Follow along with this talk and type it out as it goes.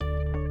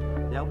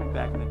they'll be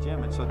back in the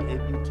gym. And so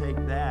if you take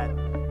that,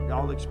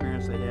 all the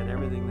experience they had,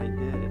 everything they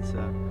did,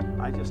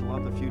 I just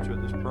love the future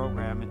of this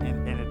program,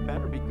 and it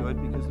better be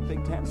good because the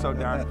Big Ten's so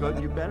darn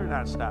good. You better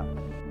not stop.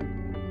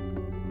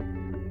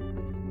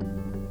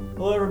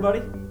 Hello,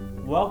 everybody.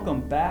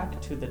 Welcome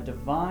back to the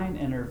Divine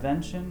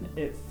Intervention.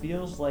 It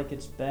feels like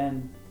it's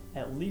been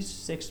at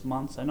least 6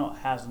 months. I know it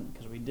hasn't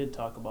because we did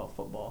talk about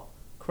football.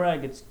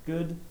 Craig, it's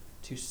good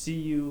to see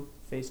you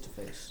face to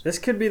face. This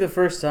could be the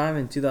first time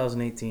in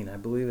 2018. I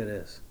believe it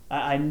is.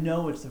 I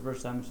know it's the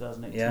first time in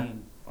 2018. Yeah.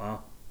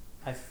 Wow.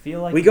 I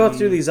feel like we go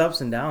through these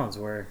ups and downs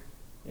where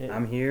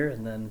I'm here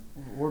and then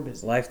we're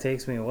busy. Life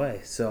takes me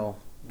away. So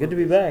good to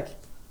be back.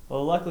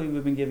 Well, luckily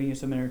we've been giving you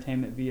some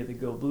entertainment via the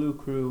Go Blue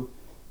crew.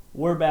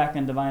 We're back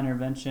in Divine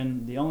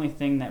Intervention. The only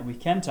thing that we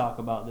can talk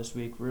about this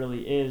week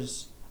really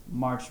is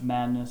March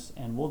Madness,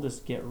 and we'll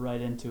just get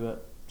right into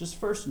it. Just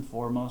first and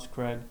foremost,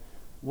 Craig,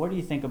 what do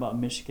you think about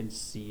Michigan's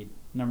seed,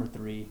 number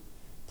 3,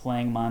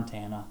 playing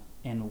Montana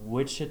in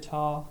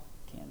Wichita,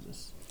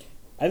 Kansas?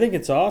 I think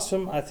it's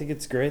awesome. I think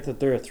it's great that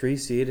they're a 3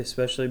 seed,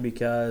 especially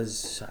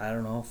because, I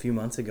don't know, a few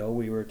months ago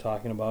we were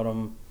talking about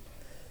them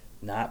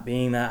not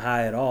being that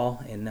high at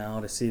all, and now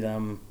to see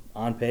them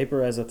on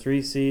paper as a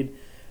 3 seed,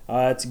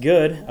 it's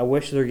good. I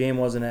wish their game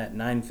wasn't at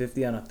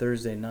 9:50 on a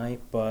Thursday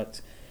night, but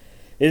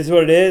it is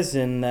what it is,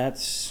 and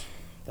that's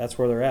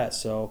where they're at.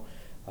 So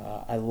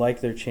I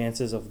like their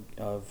chances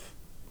of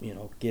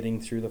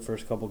getting through the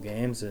first couple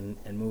games and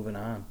moving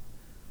on.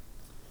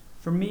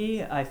 For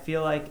me, I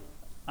feel like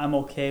I'm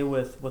okay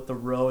with the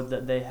road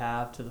that they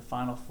have to the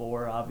Final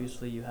Four.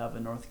 Obviously, you have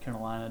a North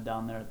Carolina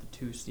down there at the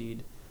 2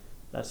 seed.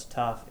 That's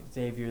tough.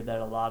 Xavier, that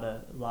a lot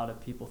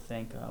of people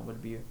think would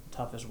be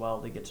tough as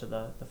well to get to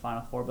the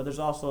Final Four. But there's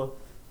also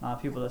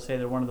people that say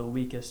they're one of the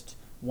weakest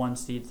 1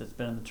 seeds that's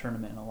been in the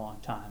tournament in a long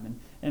time.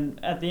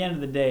 And at the end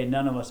of the day,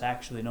 none of us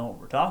actually know what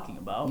we're talking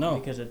about. No.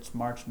 Because it's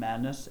March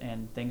Madness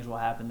and things will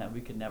happen that we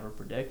could never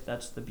predict.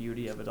 That's the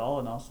beauty of it all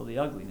and also the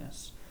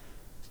ugliness.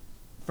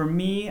 For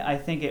me, I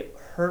think it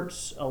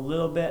hurts a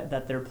little bit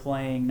that they're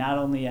playing not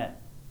only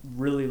at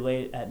really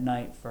late at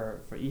night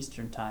for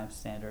Eastern time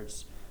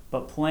standards,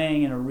 but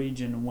playing in a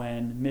region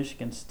when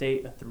Michigan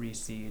State, a 3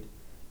 seed,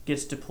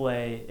 gets to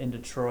play in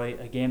Detroit,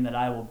 a game that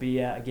I will be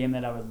at, a game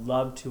that I would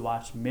love to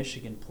watch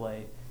Michigan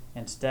play.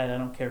 Instead, I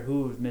don't care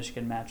who the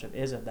Michigan matchup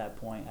is at that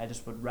point. I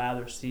just would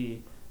rather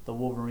see the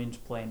Wolverines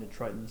play in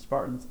Detroit than the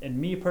Spartans. And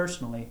me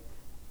personally,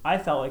 I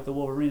felt like the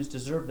Wolverines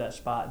deserved that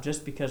spot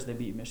just because they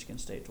beat Michigan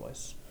State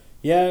twice.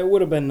 Yeah, it would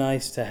have been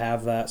nice to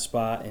have that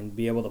spot and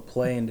be able to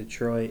play in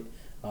Detroit.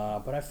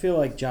 But I feel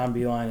like John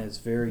Beilein is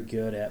very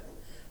good at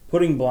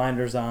putting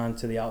blinders on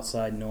to the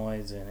outside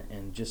noise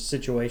and just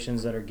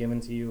situations that are given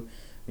to you.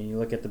 I mean, you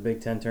look at the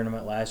Big Ten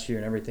tournament last year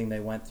and everything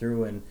they went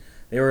through, and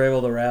they were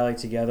able to rally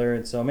together.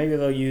 And so maybe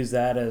they'll use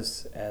that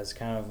as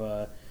kind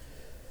of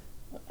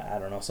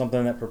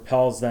something that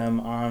propels them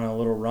on a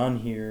little run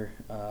here.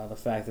 The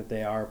fact that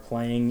they are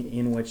playing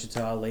in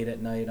Wichita late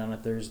at night on a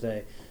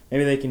Thursday,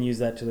 maybe they can use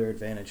that to their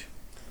advantage.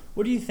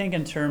 What do you think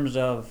in terms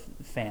of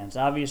fans?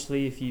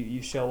 Obviously, if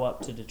you show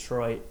up to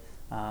Detroit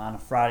on a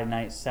Friday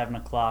night, 7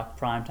 o'clock,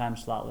 primetime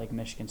slot like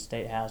Michigan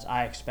State has,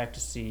 I expect to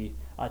see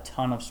a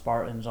ton of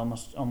Spartans,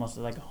 almost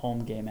like a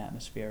home game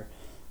atmosphere.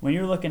 When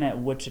you're looking at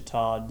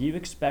Wichita, do you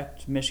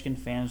expect Michigan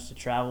fans to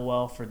travel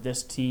well for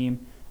this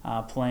team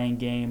playing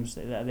games?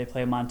 They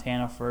play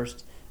Montana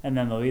first, and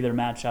then they'll either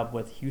match up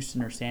with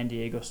Houston or San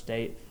Diego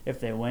State if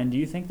they win. Do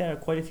you think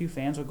that quite a few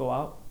fans will go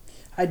out?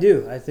 I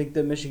do. I think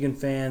that Michigan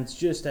fans,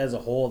 just as a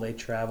whole, they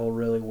travel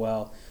really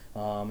well.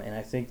 And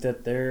I think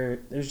that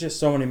there's just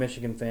so many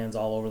Michigan fans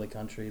all over the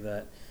country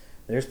that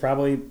there's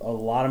probably a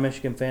lot of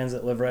Michigan fans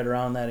that live right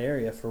around that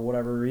area for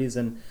whatever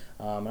reason.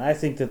 And I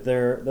think that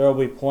there will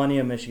be plenty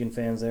of Michigan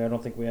fans there. I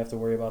don't think we have to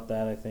worry about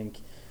that. I think,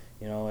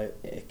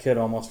 it could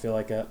almost feel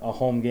like a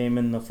home game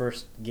in the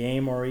first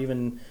game or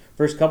even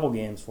first couple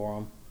games for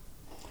them.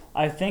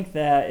 I think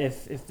that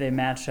if they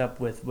match up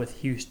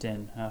with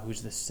Houston,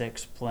 who's the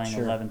 6th playing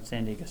 11th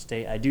San Diego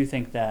State, I do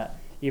think that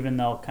even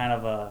though kind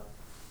of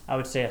I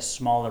would say a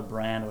smaller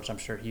brand, which I'm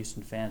sure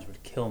Houston fans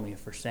would kill me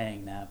for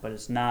saying that, but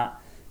it's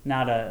not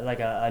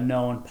a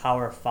known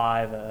Power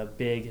 5,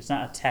 it's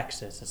not a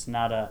Texas, it's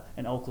not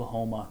an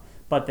Oklahoma,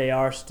 but they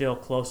are still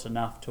close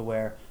enough to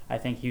where I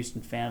think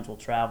Houston fans will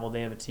travel.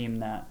 They have a team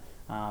that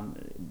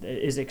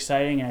is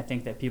exciting, and I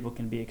think that people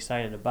can be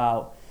excited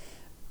about.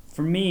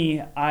 For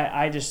me,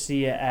 I just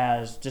see it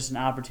as just an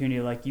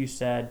opportunity, like you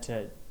said,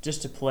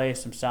 to play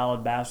some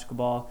solid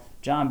basketball.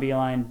 John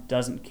Beilein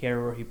doesn't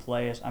care where he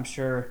plays. I'm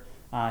sure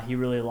he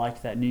really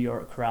liked that New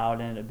York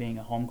crowd, ended up being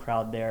a home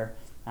crowd there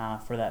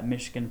for that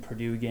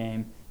Michigan-Purdue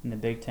game in the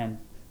Big Ten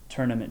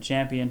Tournament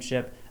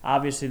Championship.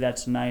 Obviously,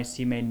 that's nice.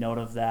 He made note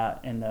of that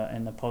in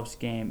the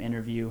post-game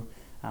interview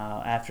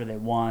after they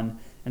won.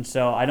 And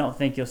so I don't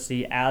think you'll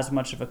see as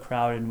much of a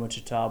crowd in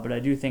Wichita, but I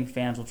do think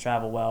fans will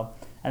travel well.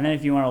 And then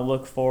if you want to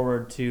look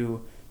forward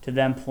to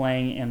them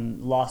playing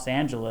in Los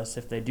Angeles,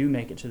 if they do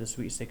make it to the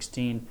Sweet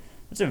 16,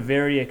 it's a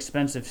very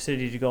expensive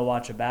city to go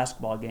watch a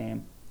basketball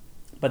game.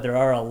 But there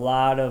are a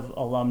lot of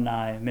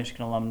alumni,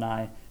 Michigan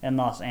alumni, in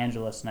Los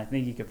Angeles, and I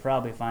think you could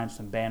probably find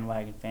some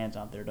bandwagon fans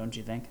out there, don't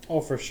you think? Oh,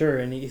 for sure.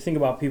 And you think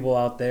about people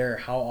out there,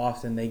 how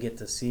often they get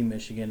to see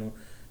Michigan,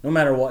 no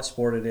matter what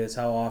sport it is.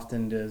 How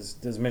often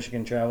does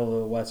Michigan travel to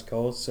the West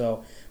Coast?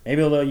 So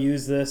maybe they'll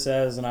use this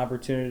as an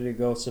opportunity to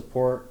go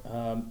support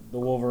the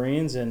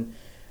Wolverines, and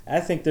I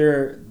think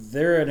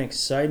they're an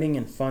exciting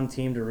and fun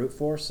team to root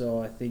for.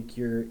 So I think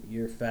your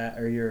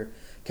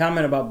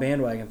comment about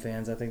bandwagon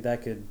fans, I think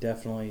that could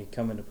definitely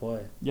come into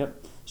play.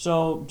 Yep.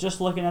 So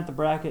just looking at the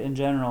bracket in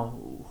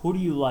general, who do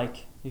you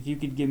like? If you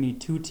could give me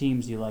 2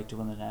 teams you like to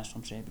win the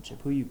national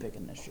championship, who are you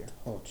picking this year?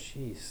 Oh,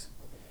 jeez.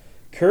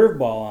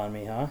 Curveball on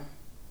me, huh?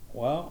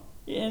 Well,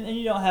 And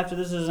you don't have to.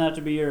 This doesn't have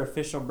to be your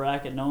official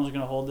bracket. No one's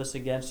going to hold this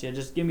against you.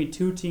 Just give me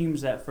 2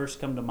 teams that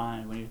first come to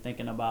mind when you're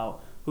thinking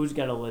about who's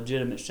got a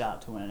legitimate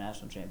shot to win a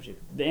national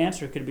championship. The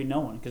answer could be no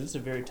one because it's a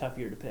very tough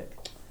year to pick.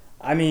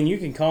 I mean, you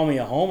can call me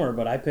a homer,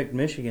 but I picked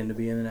Michigan to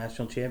be in the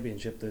national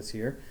championship this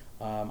year.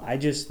 I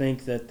just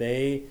think that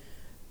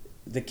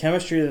the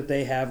chemistry that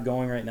they have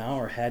going right now,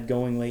 or had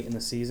going late in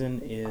the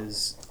season,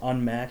 is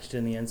unmatched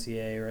in the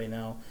NCAA right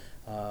now.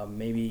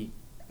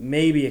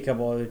 Maybe a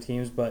couple other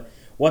teams, but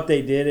what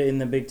they did in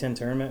the Big Ten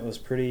tournament was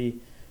pretty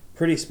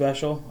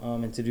special.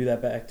 And to do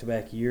that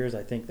back-to-back years,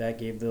 I think that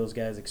gave those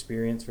guys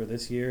experience for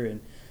this year,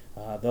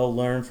 and they'll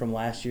learn from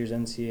last year's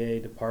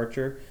NCAA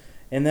departure.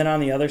 And then on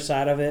the other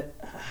side of it,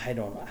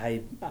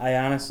 I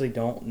honestly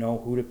don't know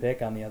who to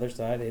pick on the other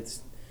side.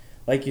 It's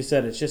like you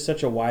said, it's just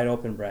such a wide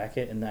open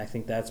bracket, and I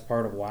think that's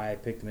part of why I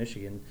picked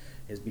Michigan,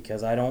 is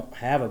because I don't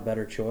have a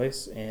better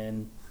choice,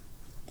 and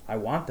I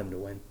want them to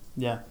win.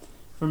 Yeah.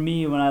 For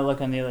me, when I look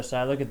on the other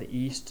side, I look at the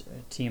East,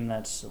 a team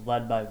that's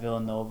led by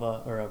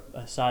Villanova, or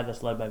a side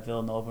that's led by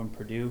Villanova and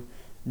Purdue.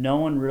 No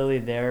one really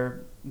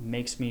there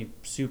makes me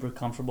super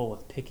comfortable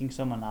with picking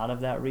someone out of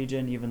that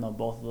region, even though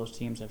both of those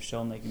teams have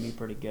shown they can be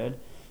pretty good.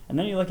 And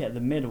then you look at the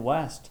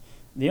Midwest.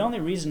 The only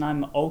reason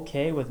I'm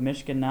okay with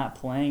Michigan not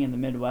playing in the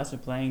Midwest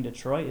and playing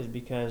Detroit is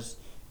because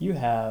you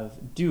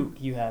have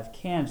Duke, you have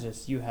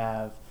Kansas, you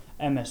have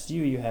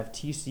MSU, you have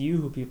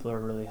TCU, who people are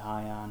really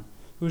high on.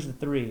 Who's the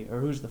 3 or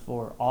who's the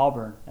 4?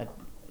 Auburn.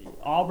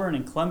 Auburn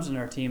and Clemson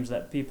are teams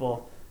that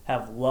people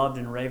have loved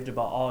and raved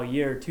about all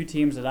year. 2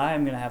 teams that I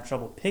am going to have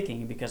trouble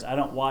picking because I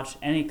don't watch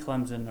any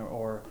Clemson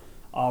or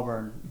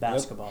Auburn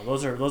basketball.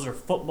 Yep. Those are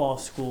football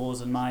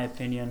schools, in my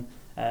opinion.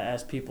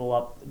 As people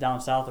up down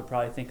south would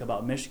probably think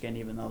about Michigan,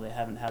 even though they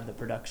haven't had the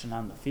production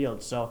on the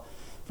field. So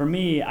for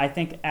me, I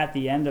think at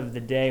the end of the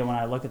day, when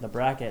I look at the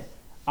bracket,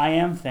 I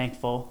am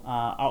thankful,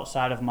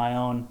 outside of my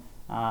own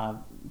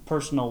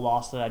personal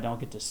loss that I don't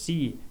get to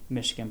see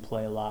Michigan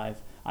play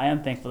live. I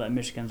am thankful that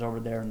Michigan's over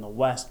there in the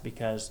West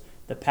because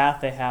the path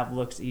they have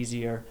looks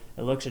easier.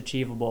 It looks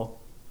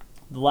achievable.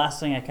 The last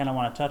thing I kind of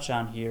want to touch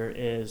on here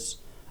is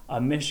a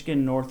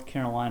Michigan-North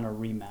Carolina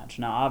rematch.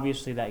 Now,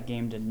 obviously, that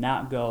game did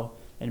not go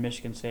in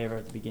Michigan's favor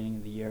at the beginning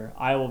of the year.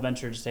 I will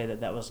venture to say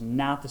that was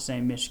not the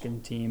same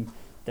Michigan team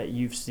that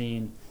you've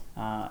seen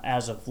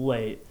as of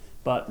late.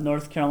 But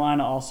North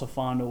Carolina also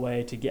found a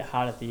way to get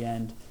hot at the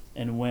end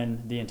and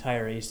win the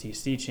entire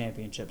ACC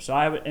championship.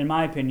 So, in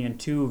my opinion,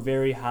 2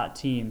 very hot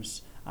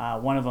teams,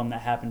 one of them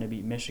that happened to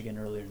beat Michigan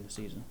earlier in the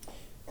season.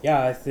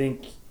 Yeah, I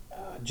think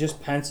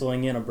just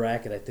penciling in a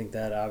bracket, I think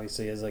that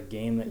obviously is a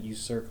game that you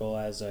circle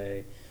as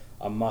a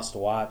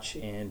must-watch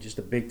and just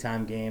a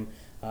big-time game.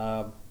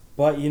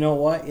 But you know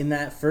what? In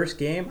that first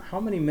game, how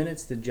many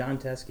minutes did Jon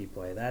Teske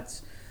play?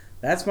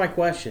 That's my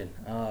question.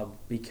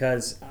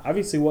 Because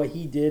obviously what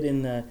he did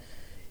in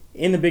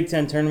the Big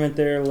Ten tournament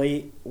there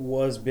late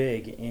was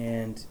big.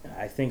 And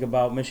I think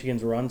about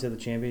Michigan's run to the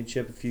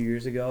championship a few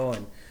years ago,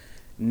 and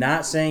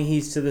not saying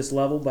he's to this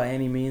level by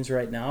any means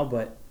right now,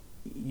 but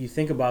you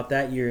think about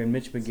that year and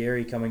Mitch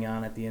McGary coming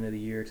on at the end of the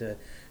year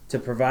to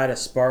provide a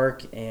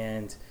spark,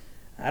 and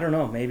I don't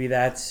know, maybe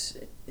not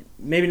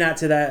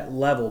to that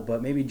level,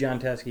 but maybe Jon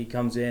Teske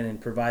comes in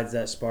and provides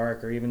that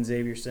spark, or even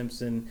Xavier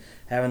Simpson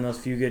having those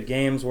few good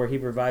games where he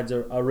provides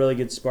a really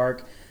good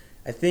spark.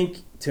 I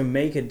think to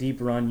make a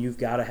deep run, you've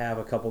got to have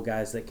a couple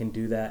guys that can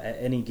do that at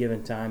any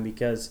given time,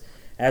 because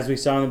as we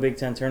saw in the Big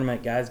Ten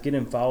tournament, guys get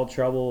in foul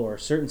trouble or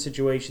certain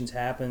situations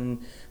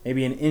happen,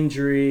 maybe an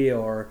injury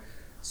or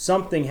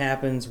something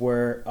happens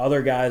where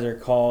other guys are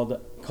called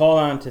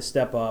on to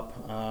step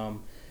up.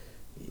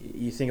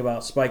 You think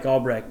about Spike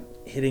Albrecht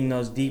hitting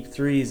those deep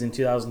threes in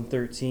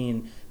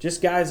 2013.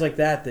 Just guys like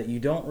that you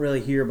don't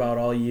really hear about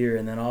all year,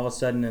 and then all of a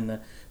sudden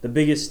in the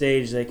biggest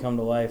stage they come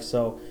to life.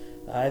 So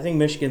I think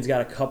Michigan's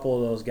got a couple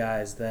of those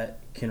guys that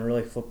can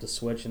really flip the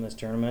switch in this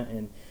tournament.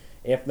 And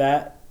if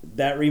that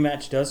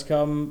rematch does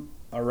come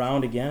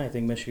around again, I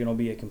think Michigan will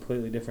be a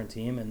completely different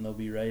team, and they'll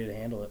be ready to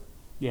handle it.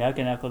 Yeah, I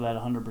can echo that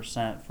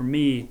 100%. For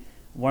me,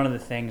 one of the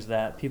things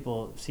that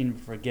people seem to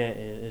forget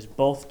is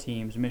both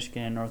teams,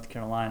 Michigan and North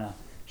Carolina,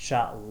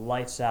 shot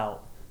lights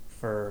out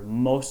for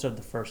most of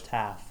the first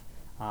half.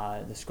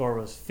 The score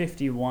was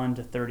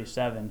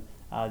 51-37.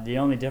 The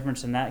only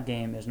difference in that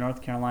game is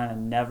North Carolina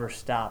never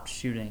stopped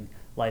shooting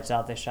lights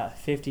out. They shot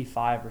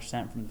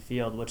 55% from the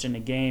field, which in a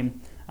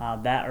game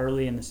that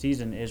early in the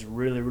season is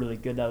really, really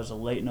good. That was a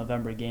late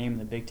November game in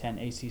the Big Ten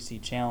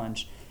ACC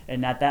Challenge.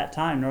 And at that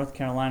time, North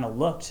Carolina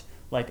looked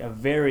like a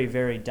very,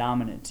 very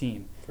dominant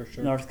team. For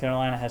sure. North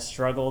Carolina has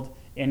struggled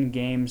in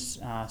games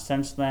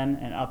since then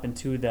and up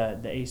into the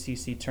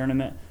ACC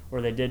tournament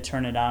where they did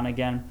turn it on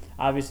again.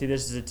 Obviously,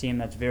 this is a team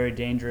that's very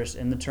dangerous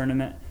in the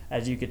tournament,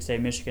 as you could say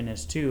Michigan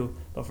is too.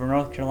 But for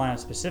North Carolina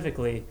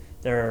specifically,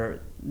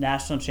 they're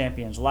national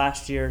champions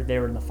last year. They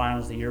were in the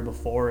finals the year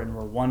before and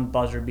were one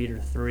buzzer beater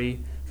 3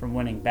 from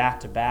winning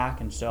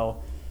back-to-back. And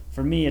so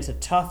for me, it's a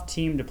tough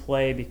team to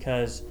play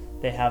because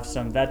they have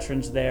some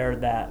veterans there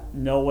that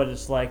know what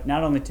it's like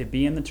not only to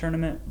be in the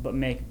tournament, but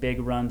make big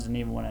runs and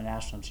even win a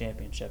national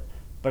championship.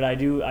 But I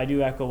do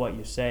echo what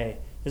you say.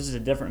 This is a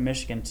different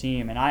Michigan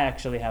team, and I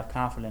actually have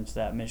confidence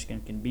that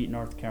Michigan can beat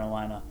North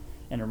Carolina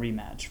in a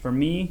rematch. For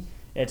me,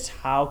 it's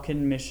how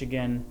can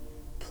Michigan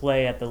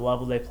play at the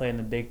level they play in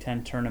the Big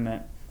Ten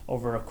tournament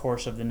over a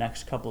course of the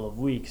next couple of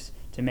weeks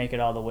to make it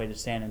all the way to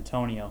San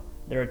Antonio.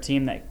 They're a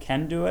team that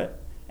can do it,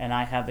 and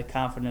I have the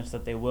confidence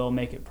that they will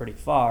make it pretty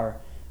far.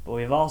 But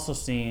we've also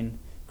seen,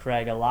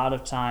 Craig, a lot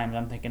of times,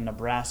 I'm thinking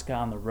Nebraska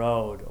on the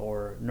road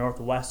or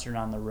Northwestern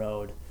on the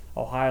road,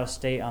 Ohio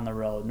State on the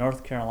road,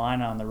 North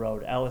Carolina on the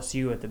road,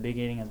 LSU at the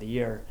beginning of the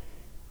year.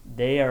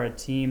 They are a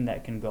team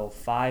that can go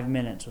 5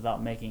 minutes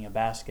without making a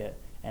basket,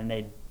 and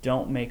they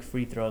don't make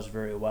free throws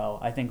very well.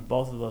 I think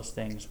both of those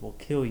things will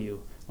kill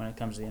you when it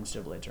comes to the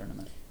NCAA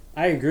tournament.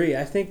 I agree.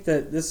 I think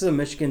that this is a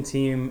Michigan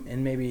team,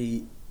 and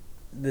maybe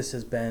this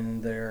has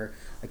been their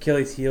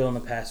Achilles heel in the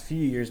past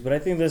few years, but I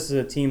think this is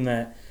a team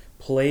that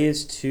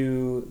plays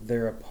to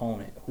their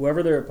opponent.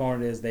 Whoever their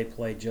opponent is, they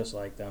play just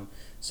like them.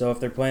 So if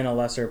they're playing a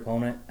lesser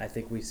opponent, I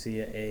think we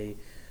see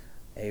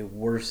a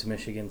worse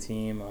Michigan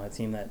team, a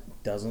team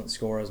that doesn't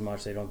score as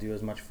much, they don't do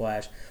as much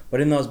flash.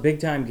 But in those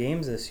big-time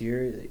games this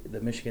year,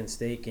 the Michigan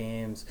State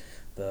games,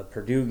 the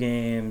Purdue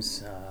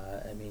games,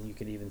 you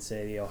could even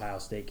say the Ohio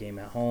State game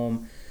at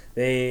home,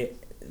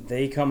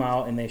 they come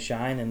out and they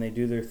shine and they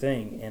do their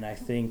thing. And I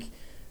think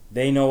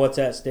they know what's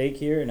at stake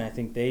here, and I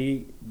think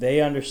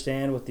they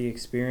understand with the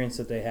experience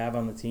that they have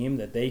on the team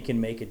that they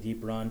can make a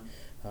deep run.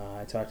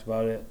 I talked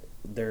about it.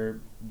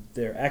 Their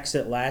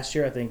exit last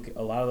year, I think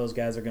a lot of those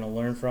guys are going to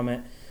learn from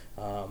it.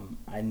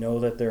 I know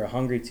that they're a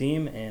hungry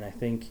team, and I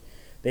think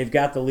they've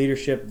got the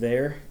leadership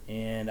there.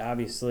 And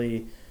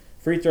obviously,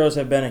 free throws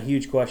have been a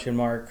huge question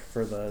mark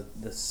for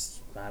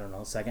this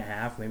second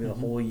half, maybe the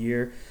whole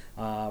year.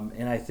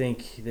 And I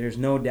think there's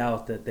no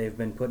doubt that they've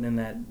been putting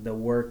in the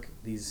work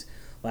these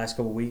last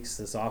couple weeks,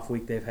 this off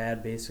week they've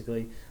had,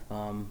 basically,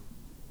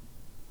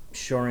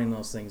 shoring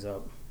those things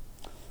up.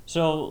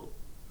 So,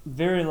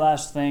 very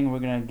last thing, we're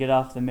going to get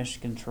off the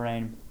Michigan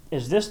train.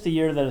 Is this the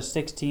year that a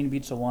 16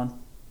 beats a 1?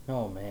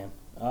 Oh, man.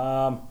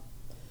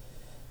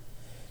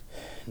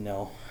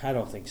 No, I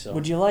don't think so.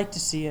 Would you like to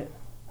see it?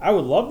 I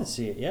would love to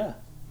see it, yeah.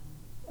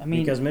 I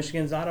mean, because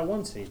Michigan's not a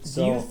 1 seed.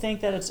 Do you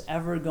think that it's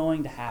ever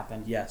going to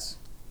happen? Yes.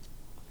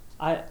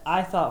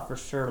 I thought for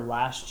sure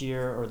last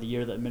year or the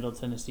year that Middle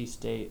Tennessee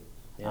State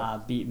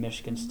beat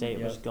Michigan State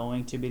was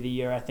going to be the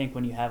year. I think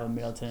when you have a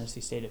Middle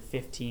Tennessee State at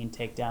 15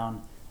 take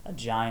down a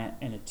giant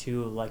and a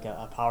 2 like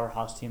a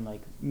powerhouse team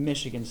like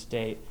Michigan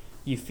State,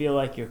 you feel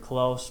like you're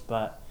close.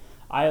 But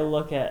I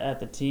look at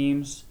the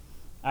teams.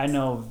 I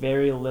know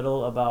very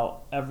little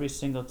about every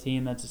single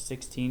team that's a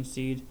 16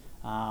 seed,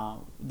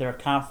 their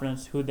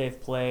conference, who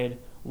they've played,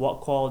 what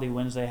quality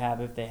wins they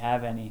have if they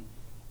have any,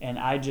 and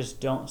I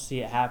just don't see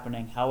it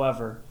happening.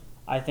 However,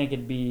 I think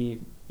it'd be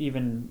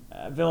even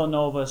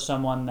Villanova is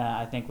someone that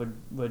I think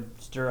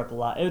would stir up a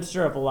lot. It would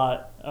stir up a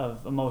lot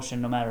of emotion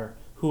no matter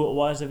who it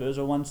was if it was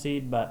a 1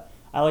 seed, but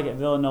I like it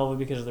Villanova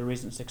because of the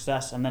recent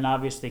success, and then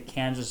obviously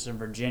Kansas and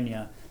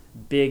Virginia,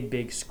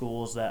 big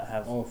schools that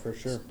have for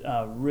sure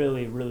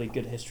really, really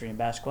good history in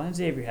basketball. And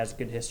Xavier has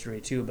good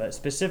history too, but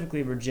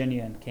specifically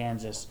Virginia and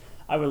Kansas.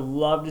 I would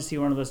love to see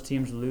one of those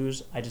teams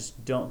lose. I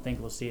just don't think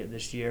we'll see it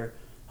this year.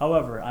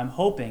 However, I'm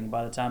hoping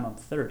by the time I'm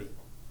 30,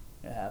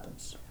 it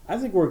happens. I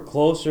think we're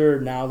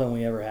closer now than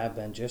we ever have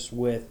been, just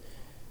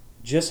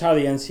how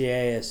the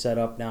NCAA is set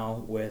up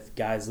now with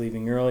guys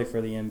leaving early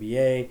for the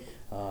NBA.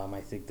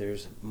 I think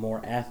there's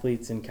more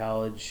athletes in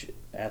college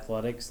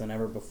athletics than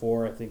ever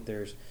before. I think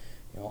there's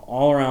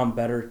all around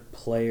better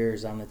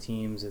players on the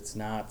teams. It's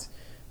not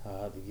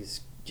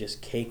these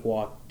just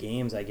cakewalk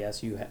games, I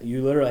guess. You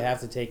literally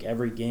have to take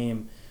every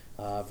game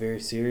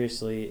very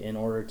seriously in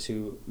order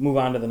to move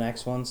on to the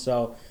next one.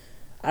 So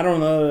I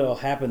don't know that it'll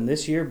happen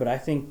this year, but I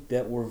think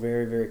that we're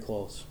very, very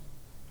close.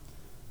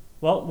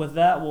 Well, with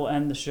that, we'll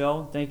end the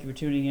show. Thank you for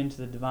tuning in to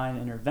the Divine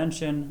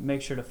Intervention.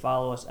 Make sure to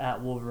follow us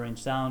at Wolverine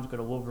Sounds. Go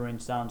to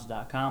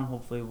wolverinesounds.com.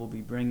 Hopefully we'll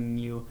be bringing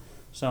you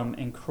some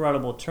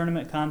incredible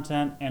tournament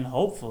content and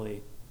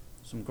hopefully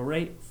some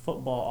great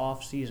football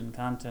off-season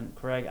content.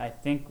 Craig, I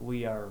think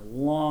we are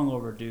long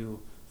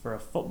overdue for a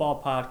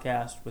football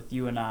podcast with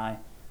you and I,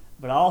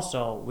 but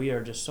also we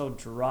are just so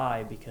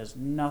dry because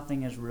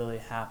nothing is really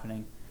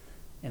happening.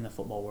 in the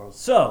football world.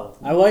 So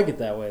I like it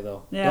that way,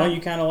 though. Yeah. Don't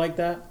you kind of like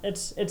that?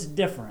 it's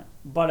different,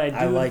 but I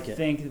do like it.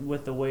 think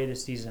with the way the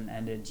season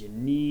ended, you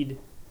need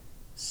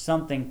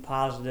something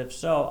positive.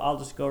 So I'll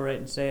just go right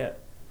and say it.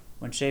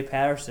 When Shea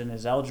Patterson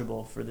is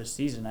eligible for this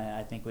season,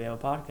 I think we have a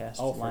podcast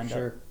Oh, for lined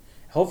sure. up.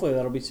 Hopefully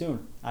that'll be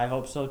soon. I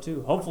hope so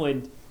too.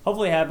 Hopefully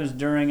it happens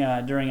during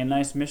a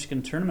nice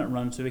Michigan tournament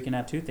run, so we can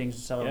have two things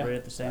to celebrate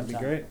at the same That'd be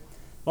time. great.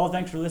 Well,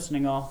 thanks for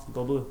listening, all.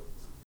 Go Blue.